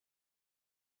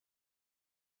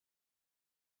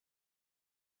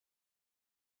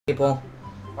people.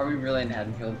 Are we really in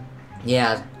Haddonfield?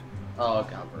 Yeah. Oh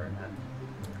god, we're in Haddonfield.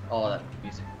 Oh, that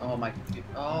music. Oh my computer.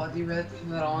 Oh, do you really have to turn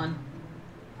that on?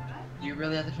 Do you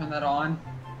really have to turn that on?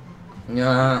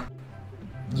 Yeah.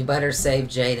 You better save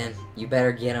Jaden. You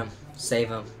better get him. Save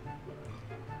him.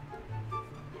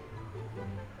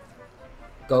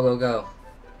 Go, go, go.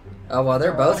 Oh, well,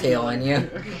 they're both healing you.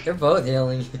 They're both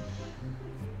healing you.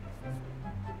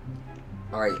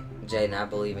 Alright, Jaden, I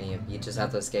believe in you. You just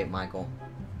have to escape Michael.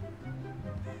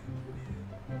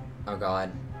 Oh,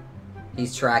 God.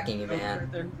 He's tracking you, man.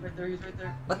 Right there, he's right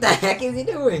there. What the heck is he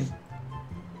doing?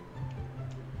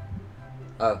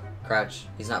 Oh, crouch.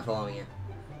 He's not following you.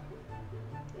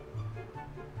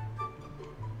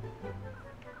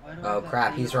 Oh,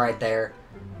 crap. He's right there.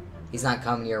 He's not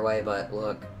coming your way, but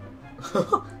look.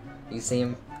 You see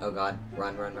him? Oh, God.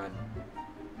 Run, run, run.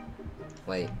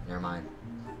 Wait, never mind.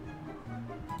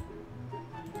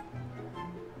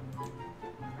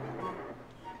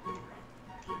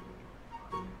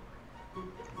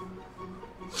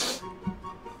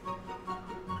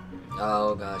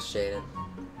 Oh, gosh, Jaden.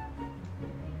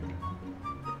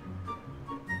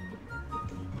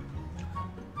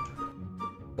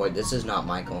 Wait, this is not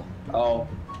Michael. Oh.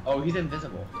 Oh, he's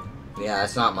invisible. Yeah,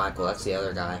 that's not Michael. That's the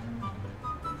other guy.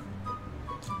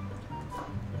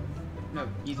 No,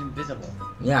 he's invisible.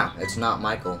 Yeah, it's not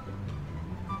Michael.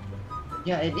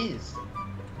 Yeah, it is.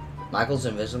 Michael's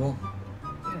invisible?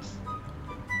 Yes.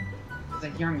 It's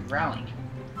like hearing growling.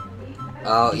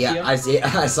 Oh, You yeah, see him? I see it.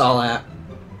 I saw that.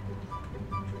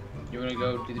 You wanna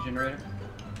go do the generator?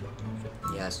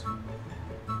 Yes.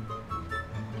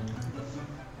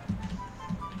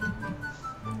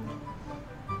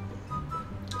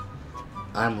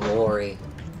 I'm Lori.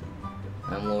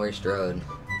 I'm Lori Strode.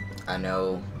 I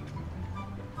know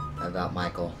about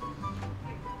Michael.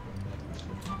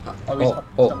 He's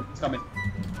coming.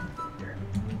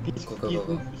 He's, Go, go, go,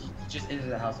 go. He just entered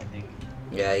the house, I think.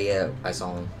 Yeah, I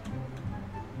saw him.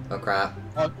 Oh crap.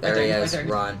 Oh, There he is. Right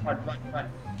there. Run. Run.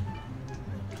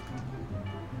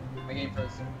 My game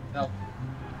froze. No.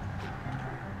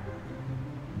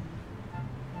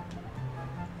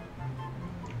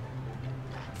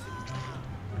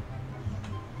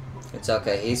 It's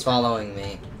okay. He's following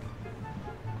me.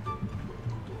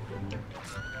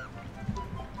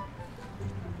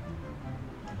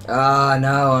 Ah,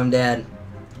 no, I'm dead.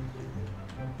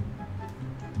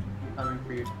 Coming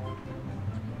for you.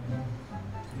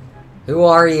 Who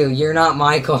are you? You're not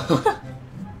Michael.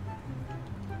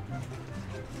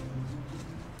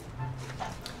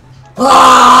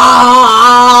 Ah!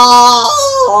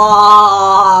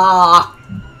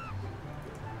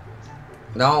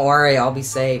 Don't worry, I'll be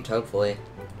saved, hopefully.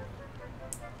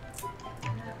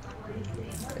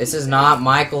 This is not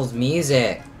Michael's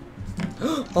music.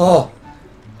 Oh,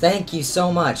 thank you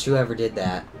so much, whoever did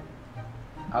that.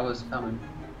 I was coming.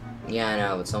 Yeah, I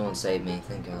know, but someone saved me,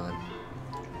 thank God.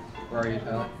 Where are you,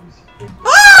 Tyler?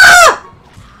 Ah!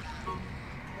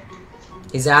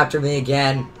 He's after me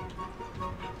again.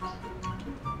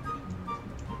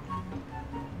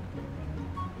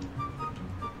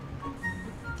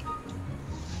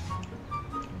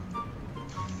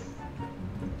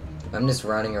 I'm just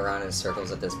running around in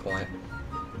circles at this point.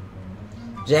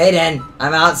 Jaden,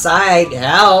 I'm outside.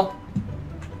 Help!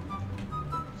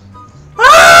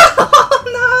 Ah!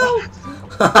 No!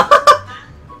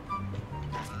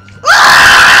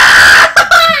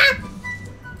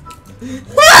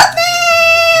 Help me!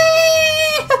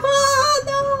 Oh,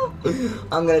 no!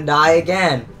 I'm gonna die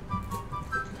again.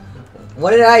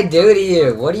 What did I do to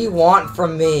you? What do you want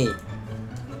from me?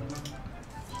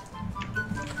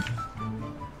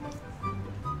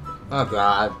 Oh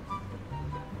God.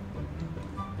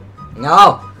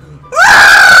 No!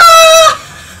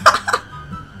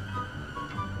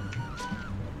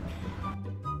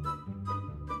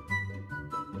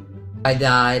 I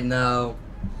died, no.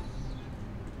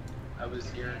 I was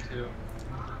here too.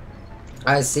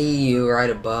 I see you right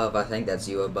above. I think that's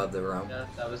you above the room. Yeah,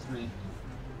 that was me.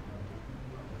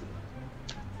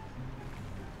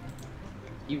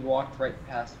 He walked right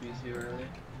past me too earlier.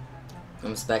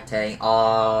 I'm spectating.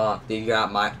 Oh, dude, you're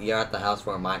at the house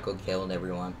where Michael killed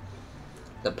everyone.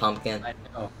 The pumpkin. I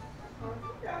know.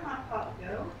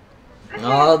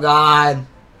 Oh God.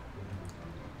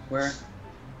 Where?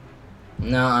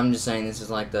 No, I'm just saying this is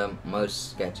like the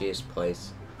most sketchiest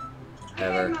place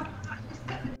ever.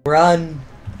 Run!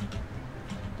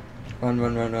 Run,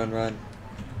 run, run, run, run.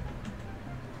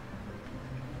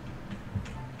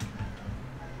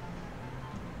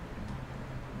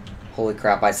 Holy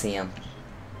crap, I see him.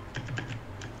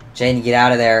 Jane, get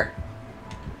out of there.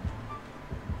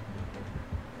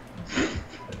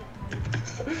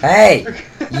 Hey!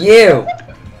 You!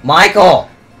 Michael!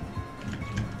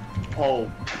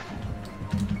 Oh.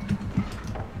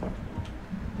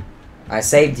 I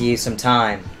saved you some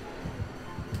time.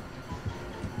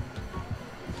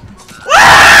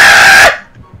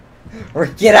 Or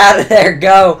get out of there,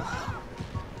 go!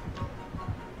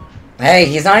 Hey,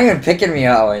 he's not even picking me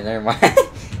up. Oh, wait, never mind.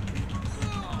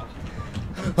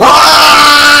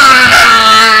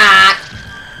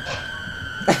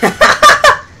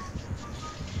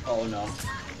 Oh no.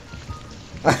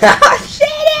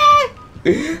 Shit!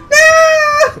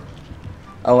 No!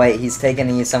 Oh wait, he's taking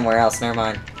you somewhere else. Never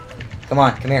mind. Come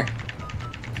on, come here.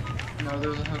 No,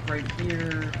 there's a hook right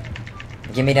here.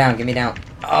 Get me down, get me down.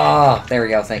 Oh, there we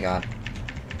go. Thank God.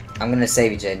 I'm gonna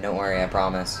save you, Jade. Don't worry, I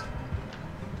promise.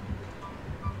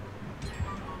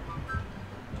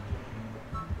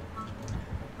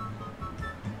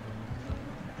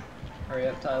 Hurry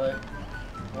up, Tyler.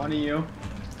 One of you.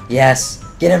 Yes.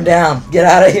 Get him down. Get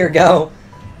out of here. Go.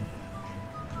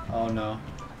 Oh no.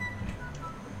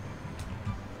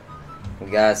 We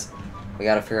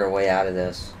gotta figure a way out of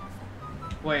this.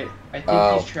 Wait, I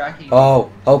think he's tracking.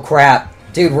 Oh crap.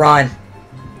 Dude, run.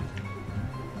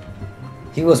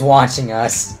 He was watching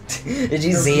us. Did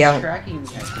you see him? Tracking me,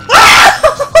 I think.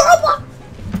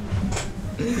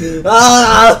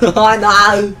 Oh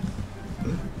no!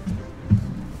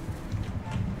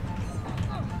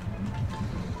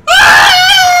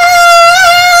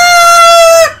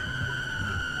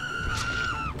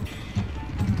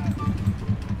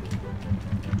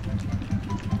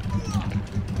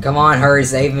 Come on, hurry,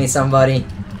 save me, somebody.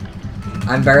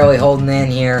 I'm barely holding in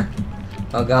here.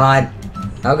 Oh god.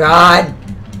 Oh god!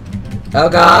 Oh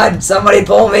god! Somebody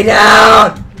pull me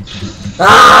down!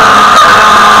 Ah!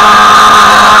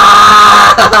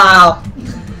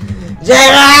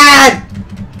 Jaden!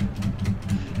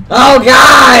 Oh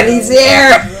god! He's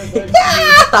here!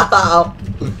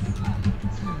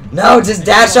 No, just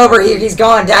dash over here. He's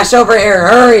gone. Dash over here.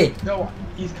 Hurry! No,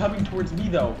 he's coming towards me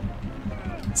though.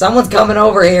 Someone's coming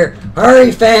over here.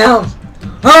 Hurry, fam!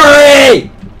 Hurry!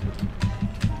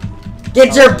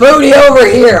 Get your booty over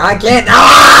here! I can't.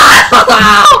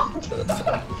 Ah!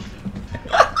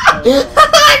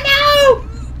 No!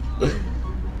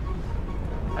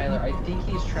 Tyler, I think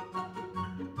he's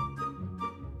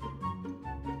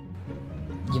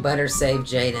You better save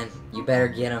Jaden. You better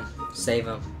get him. Save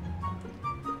him.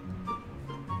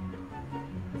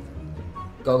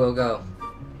 Go, go, go.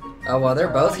 Oh, well, they're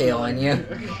both healing you.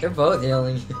 They're both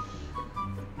healing you.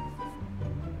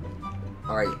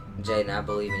 Alright, Jaden, I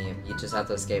believe in you. You just have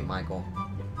to escape Michael.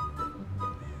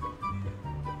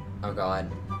 Oh,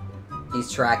 God.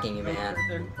 He's tracking you, man.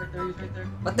 Right there, he's right there.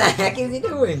 What the heck is he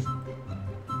doing?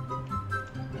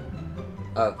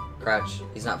 Oh, crouch.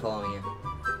 He's not following you.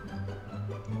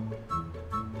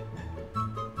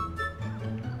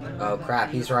 Oh,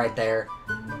 crap. He's right there.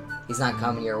 He's not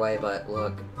coming your way, but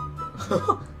look.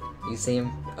 You see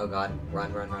him? Oh god.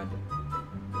 Run, run, run.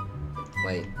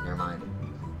 Wait, never mind.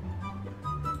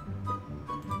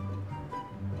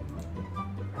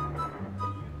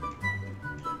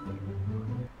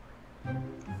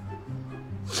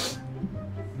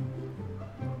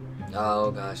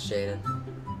 Oh gosh, Jaden.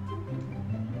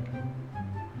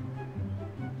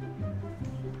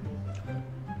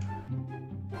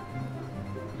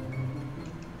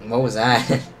 What was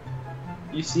that?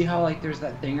 You see how like there's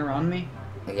that thing around me?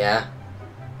 Yeah.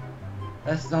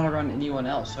 That's not around anyone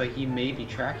else, so he may be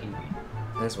tracking me.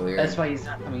 That's weird. That's why he's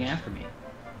not coming after me.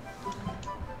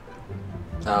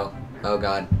 Oh. Oh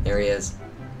god. There he is.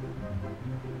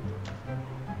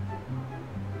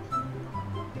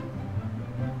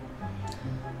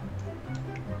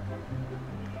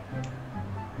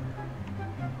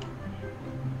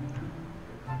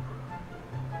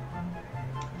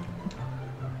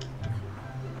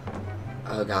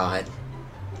 Oh god.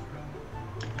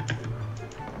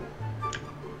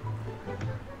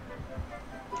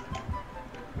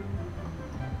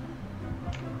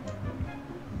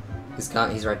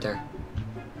 He's right there.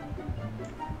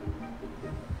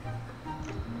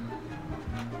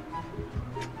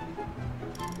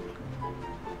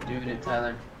 Doing it,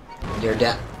 Tyler. You're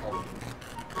dead.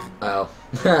 Oh.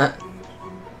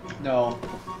 No.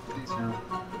 Please no.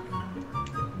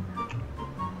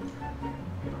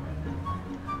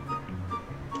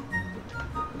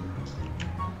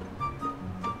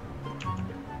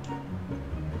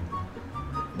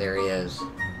 There he is.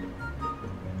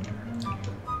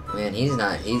 Man,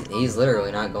 he's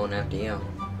literally not going after you.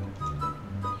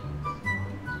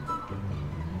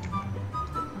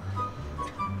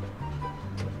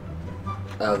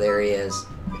 Oh, there he is.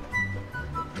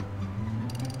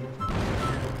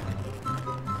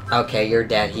 Okay, you're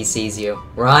dead. He sees you.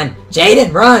 Run!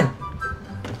 Jaden, run!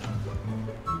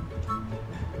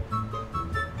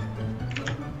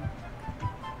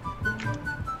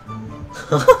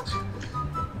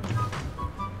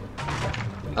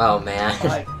 Oh, man.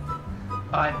 Bye.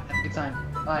 Bye. Have a good time.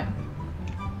 Bye.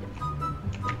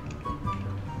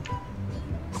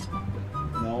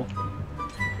 No.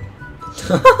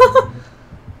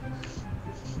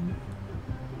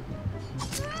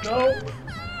 No.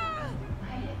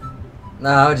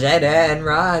 No, Jaden,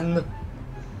 run!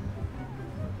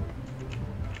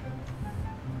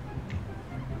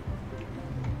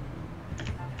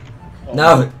 Oh.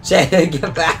 No, Jaden,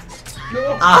 get back!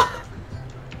 No. Ah!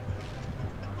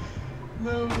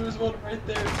 No, there's one right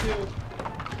there too.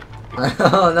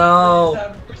 Oh no! Please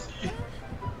have mercy.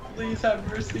 Please have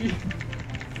mercy.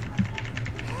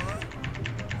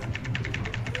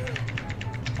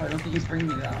 Oh, I don't think he's bringing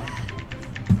me down.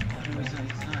 Oh, no, he's not.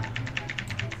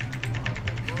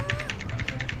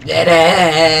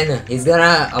 Jaden! He's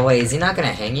gonna... Oh wait, is he not gonna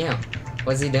hang you?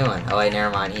 What's he doing? Oh wait,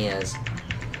 never mind, he is.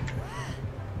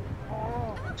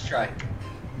 Let's try.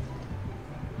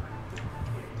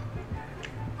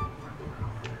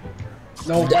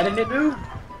 No, why didn't it move?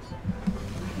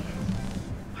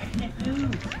 Why didn't it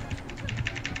move?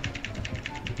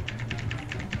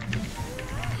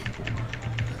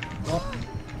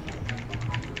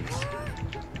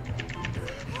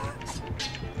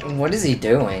 What is he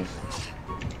doing?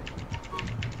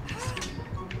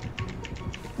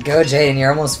 Go, Jaden,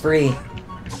 you're almost free.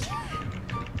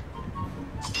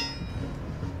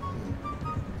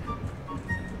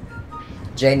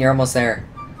 Jaden, you're almost there.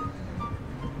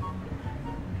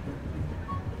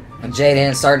 And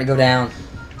Jaden, it's starting to go down.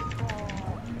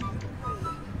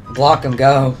 Block him,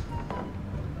 go.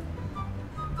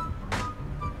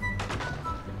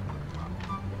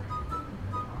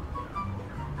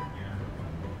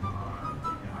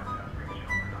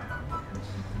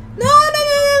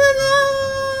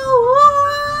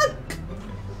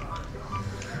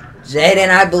 Jaden,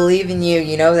 I believe in you.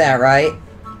 You know that, right?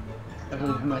 I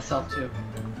believe in myself too.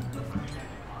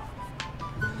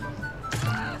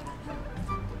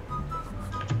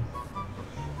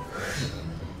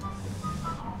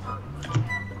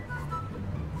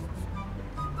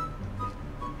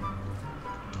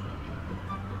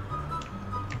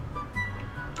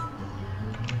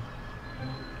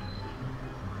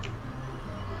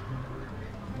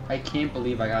 I can't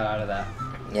believe I got out of that.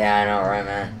 Yeah, I know, right,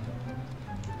 man?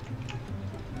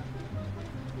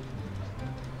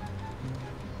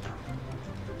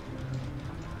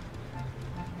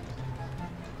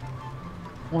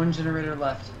 One generator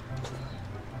left.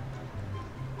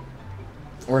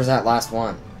 Where's that last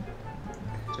one?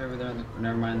 It's over there.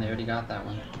 Never mind, they already got that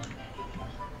one.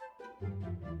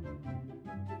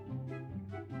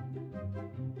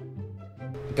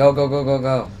 Go, go, go, go,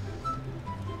 go.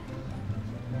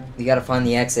 You gotta find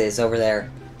the exit. It's over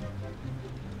there.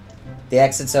 The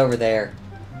exit's over there.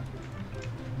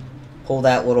 Pull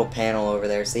that little panel over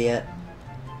there. See it?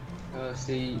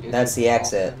 See. That's the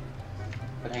exit.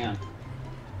 But hang on.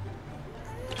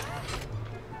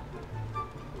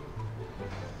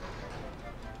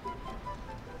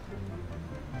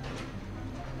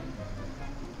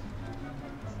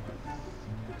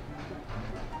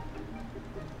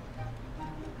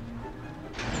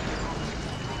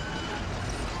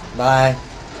 Bye.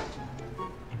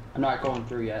 I'm not going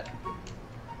through yet.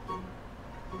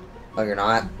 Oh, you're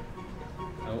not?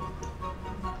 Nope.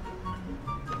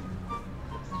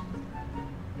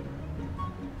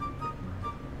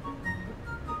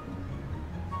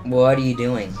 What are you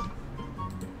doing?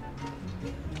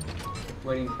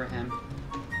 Waiting for him.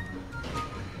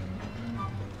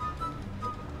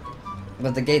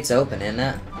 But the gate's open, isn't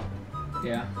it?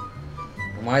 Yeah.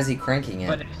 Why is he cranking it?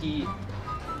 But if he...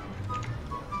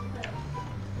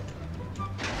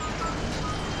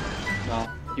 Well,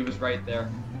 he was right there.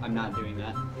 I'm not doing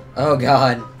that. Oh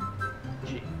god.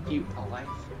 You alive?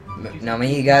 No,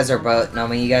 me, you guys are both. No,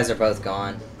 me, you guys are both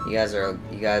gone. You guys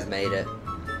made it.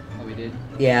 Oh, we did?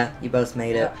 Yeah, you both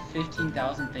made it.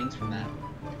 15,000 things from that.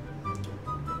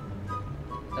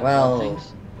 That Well,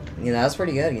 things? yeah, that was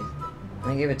pretty good.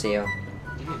 I give it to you.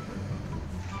 Dude.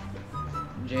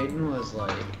 Jaden was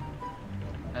like,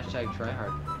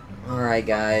 #tryhard. Alright,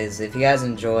 guys. If you guys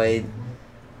enjoyed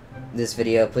this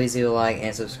video, please leave a like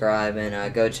and subscribe,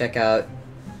 and go check out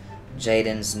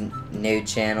Jaden's new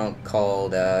channel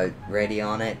called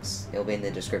Radeonix. It'll be in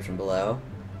the description below.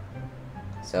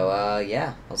 So,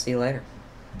 yeah, I'll see you later.